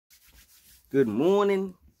Good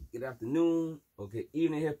morning, good afternoon, or good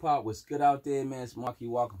evening, hip hop. What's good out there, man? It's Marquis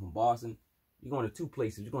J from Boston. You're going to two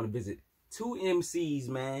places. You're going to visit two MCs,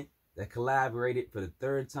 man, that collaborated for the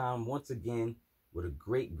third time once again with a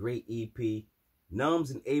great EP.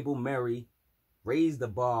 Numbz and Abel Meri, Raise the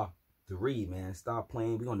Bar 3, man. Stop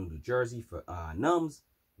playing. We're going to New Jersey for Numbz.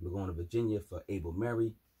 We're going to Virginia for Abel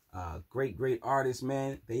Meri. Great artists,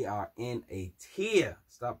 man. They are in a tier.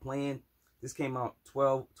 Stop playing. This came out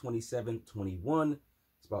 12/27/21.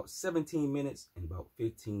 It's about 17 minutes and about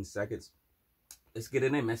 15 seconds. Let's get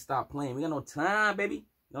it in, man. Stop playing. We got no time, baby. You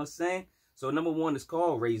know what I'm saying? So number one is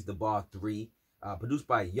called Raise the Bar 3, produced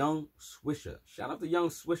by Young Swisher. Shout out to Young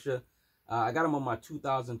Swisher. I got him on my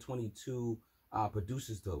 2022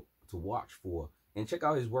 producers to watch for. And check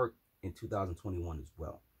out his work in 2021 as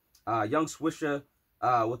well. Young Swisher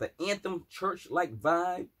with an anthem church-like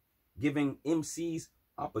vibe, giving MCs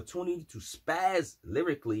opportunity to spaz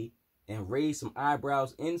lyrically and raise some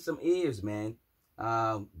eyebrows and some ears, man.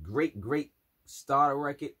 Great starter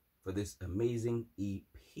record for this amazing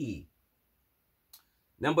EP.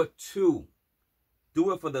 Number two,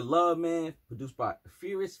 Do It for the Love, man, produced by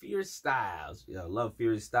Furious Stylez. Yeah, I love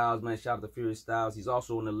Furious Stylez, man. Shout out to Furious Stylez. He's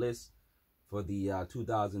also on the list for the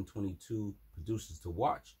 2022 producers to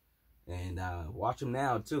watch. And watch him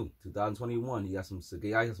now too. 2021. He got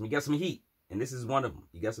some heat. And this is one of them.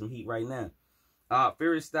 You got some heat right now.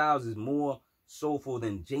 Furious Stylez is more soulful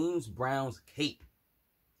than James Brown's Cape.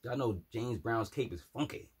 Y'all know James Brown's Cape is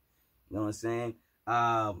funky. You know what I'm saying?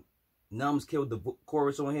 Numbz killed the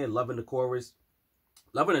chorus on here. Loving the chorus.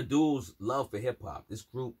 Loving the dude's love for hip-hop. This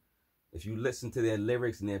group, if you listen to their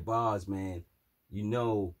lyrics and their bars, man, you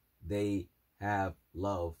know they have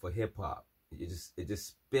love for hip-hop. It just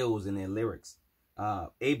spills in their lyrics.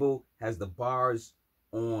 Abel has the bars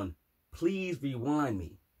on Please Rewind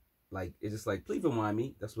Me. Like, it's just like, please rewind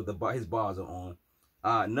me. That's what his bars are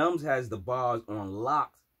on. Numbz has the bars on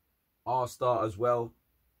Locked, All-Star as well.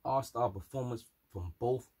 All-Star performance from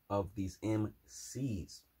both of these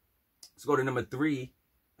MCs. Let's go to number three.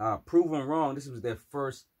 Proven Wrong. This was their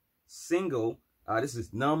first single. This is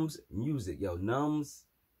numbzmusic. Yo, Numbz,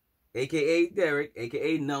 a.k.a. Derek,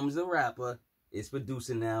 a.k.a. Numbz the rapper, is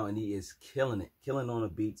producing now, and he is killing it. Killing on the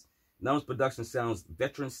beats. Numbz production sounds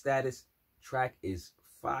veteran status. Track is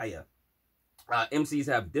fire. MCs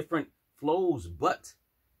have different flows, but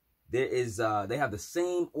there is they have the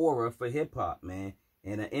same aura for hip hop, man.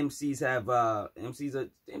 And MCs are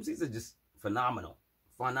just phenomenal.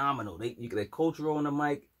 They're cultural on the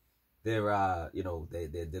mic. Their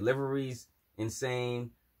their deliveries insane.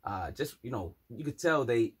 Just, you could tell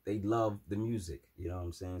they love the music. You know what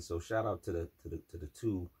I'm saying? So shout out to the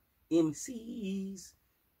two MCs.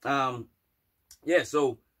 Yeah,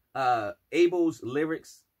 so Abel's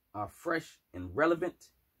lyrics are fresh and relevant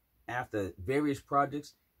after various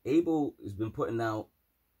projects. Abel has been putting out,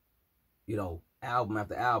 album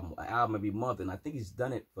after album, an album every month, and I think he's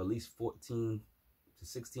done it for at least 14 to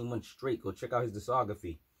 16 months straight. Go check out his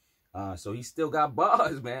discography. So he still got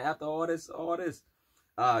bars, man, after all this.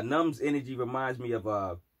 Numbz energy reminds me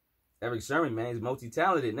of Eric Sermon, man. He's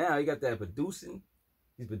multi-talented now. He got that producing.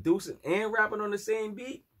 He's producing and rapping on the same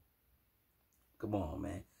beat. Come on,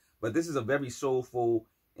 man. But this is a very soulful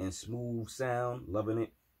and smooth sound. Loving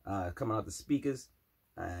it. Coming out the speakers.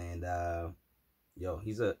 And,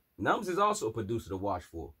 Numbz is also a producer to watch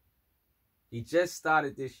for. He just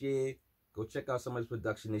started this year. Go check out some of his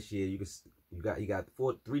production this year. He got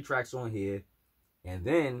 3 tracks on here. And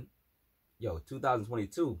then,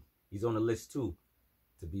 2022, he's on the list too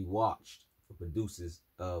to be watched for producers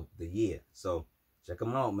of the year. So check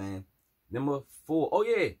him out, man. Number 4. Oh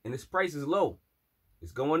yeah, and his price is low.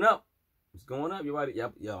 It's going up. It's going up.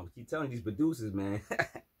 Yo, keep telling these producers, man.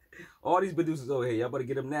 All these producers over here, y'all better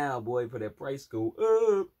get them now, boy, for that price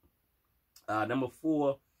go up. Number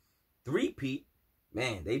 4, Peat.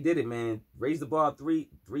 Man, they did it, man. Raise the Bar 3,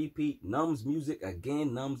 Peat. Numbzmusic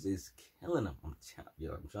again. Numbz is killing them. I'm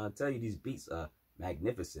trying to tell you, these beats are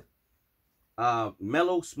magnificent.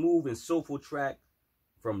 Mellow, smooth, and soulful track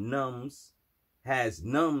from Numbz has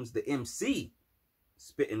Numbz the MC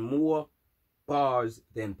spitting more bars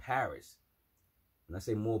than Paris. When I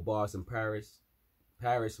say more bars than Paris,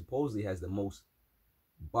 Paris supposedly has the most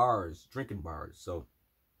bars, drinking bars. So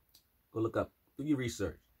go look up, do your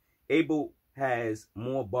research. Abel has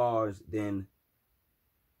more bars than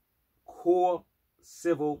Core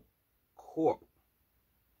Civil Corp.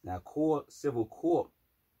 Now, Core Civil Corp,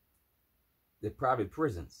 they're private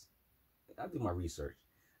prisons. I'll do my research.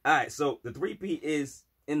 All right, so the 3P is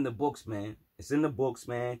in the books, man. It's in the books,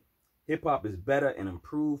 man. Hip-hop is better and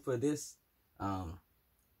improved for this.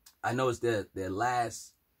 I know it's their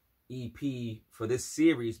last EP for this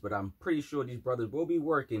series, but I'm pretty sure these brothers will be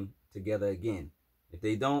working together again. If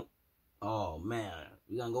they don't, oh man,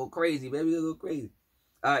 we're gonna go crazy, baby. We're gonna go crazy.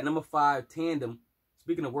 All right, number 5, Tandem.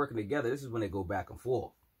 Speaking of working together, this is when they go back and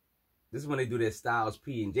forth. This is when they do their Stylez,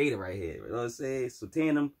 P, and Jada right here. You know what I'm saying? So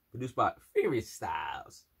Tandem, produced by Furious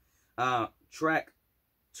Stylez. Track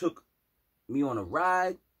Took Me on a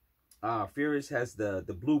Ride. Furious has the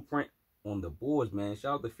blueprint on the boards, man.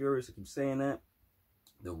 Shout out to Furious, I keep saying that.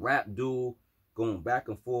 The rap duel going back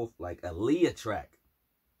and forth like a Leah track.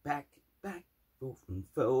 Back, forth and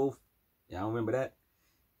forth. Yeah, I don't remember that.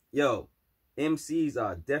 Yo, MCs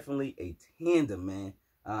are definitely a tandem, man.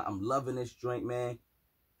 I'm loving this joint, man.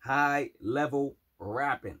 High level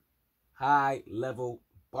rapping. High level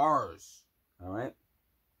bars. All right.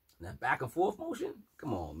 That back and forth motion,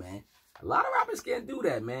 come on, man. A lot of rappers can't do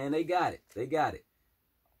that, man. They got it. They got it.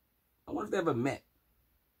 I wonder if they ever met.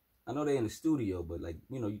 I know they're in the studio, but like,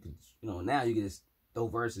 you know, you could, you know, now you can just throw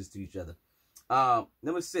verses to each other.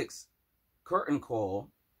 Number 6, Curtain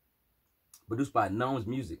Call, produced by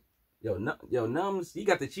numbzmusic. Yo, Numbz, he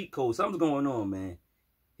got the cheat code. Something's going on, man.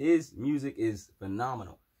 His music is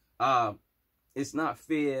phenomenal. It's not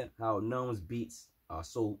fair how Numbz beats are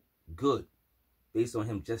so good based on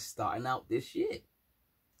him just starting out this shit.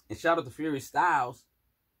 And shout out to Furious Stylez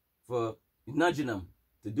for nudging him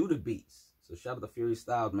to do the beats. So shout out to Furious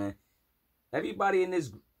Stylez, man. Everybody in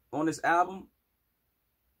this on this album,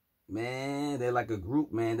 man, they're like a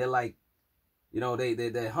group, man. They're like, you know,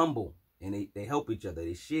 they're humble and they help each other.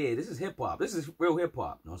 They share. This is hip hop. This is real hip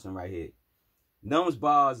hop. You know what I'm saying right here. Numbz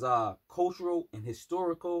bars are cultural and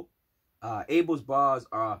historical. Abel's bars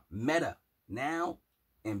are meta now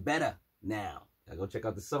and better now. I go check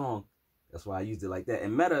out the song. That's why I used it like that.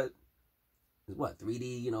 And meta is what?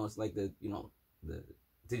 3D, you know, it's like the, you know, the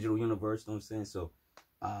digital universe, you know what I'm saying? So,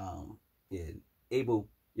 yeah, Abel,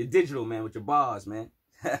 you're digital, man, with your bars, man.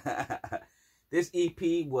 This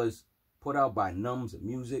EP was put out by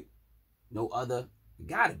numbzmusic. No other. It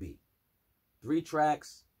gotta be. 3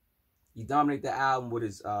 tracks. He dominated the album with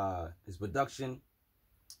his production.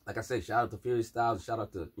 Like I said, shout out to Furious Stylez, shout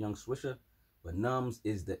out to young Swisher. But Numbz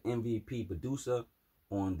is the MVP producer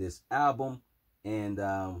on this album. And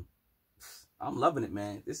I'm loving it,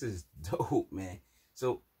 man. This is dope, man.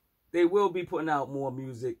 So they will be putting out more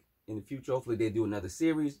music in the future. Hopefully they do another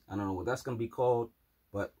series. I don't know what that's going to be called.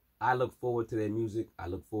 But I look forward to their music. I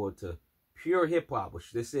look forward to pure hip-hop,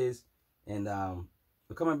 which this is. And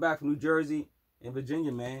we're coming back from New Jersey and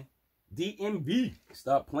Virginia, man. DMV.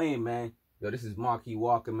 Stop playing, man. Yo, this is Marquis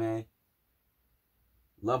Walker, man.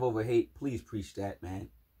 Love over hate. Please preach that, man.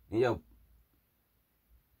 And yo,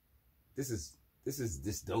 this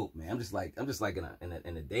is dope, man. I'm just like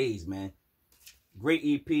in a daze, man. Great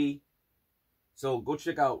EP. So go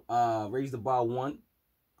check out Raise the Bar 1.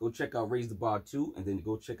 Go check out Raise the Bar 2, and then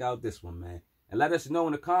go check out this one, man. And let us know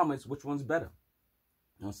in the comments which one's better.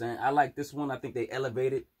 You know what I'm saying? I like this one. I think they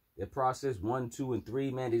elevated their process. 1, 2, and 3,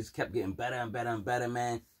 man. They just kept getting better and better and better,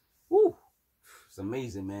 man. Woo! It's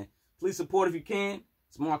amazing, man. Please support if you can.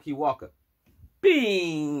 It's Marquis Walker.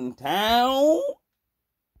 Beantown.